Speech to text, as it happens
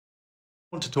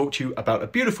I want to talk to you about a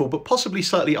beautiful but possibly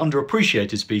slightly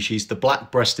underappreciated species, the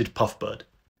black-breasted puffbird.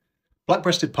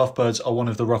 Black-breasted puffbirds are one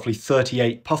of the roughly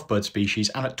 38 puffbird species,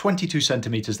 and at 22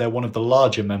 centimeters they're one of the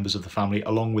larger members of the family,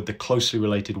 along with the closely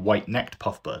related white-necked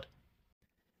puffbird.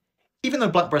 Even though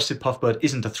black-breasted puffbird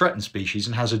isn't a threatened species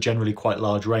and has a generally quite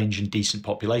large range and decent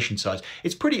population size,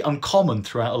 it's pretty uncommon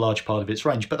throughout a large part of its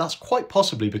range, but that's quite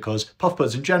possibly because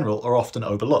puffbirds in general are often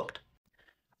overlooked.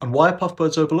 And why are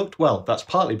puffbirds overlooked? Well, that's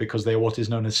partly because they are what is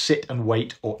known as sit and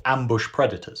wait or ambush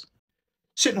predators.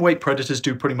 Sit and wait predators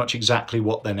do pretty much exactly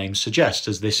what their name suggests,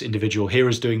 as this individual here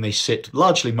is doing. They sit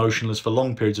largely motionless for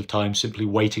long periods of time, simply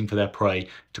waiting for their prey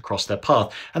to cross their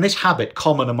path. And this habit,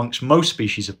 common amongst most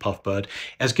species of puffbird,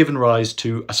 has given rise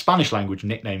to a Spanish language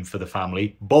nickname for the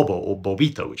family, bobo or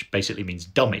bobito, which basically means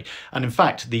dummy. And in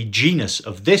fact, the genus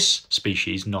of this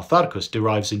species, Notharchus,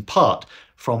 derives in part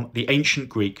from the ancient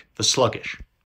Greek for sluggish.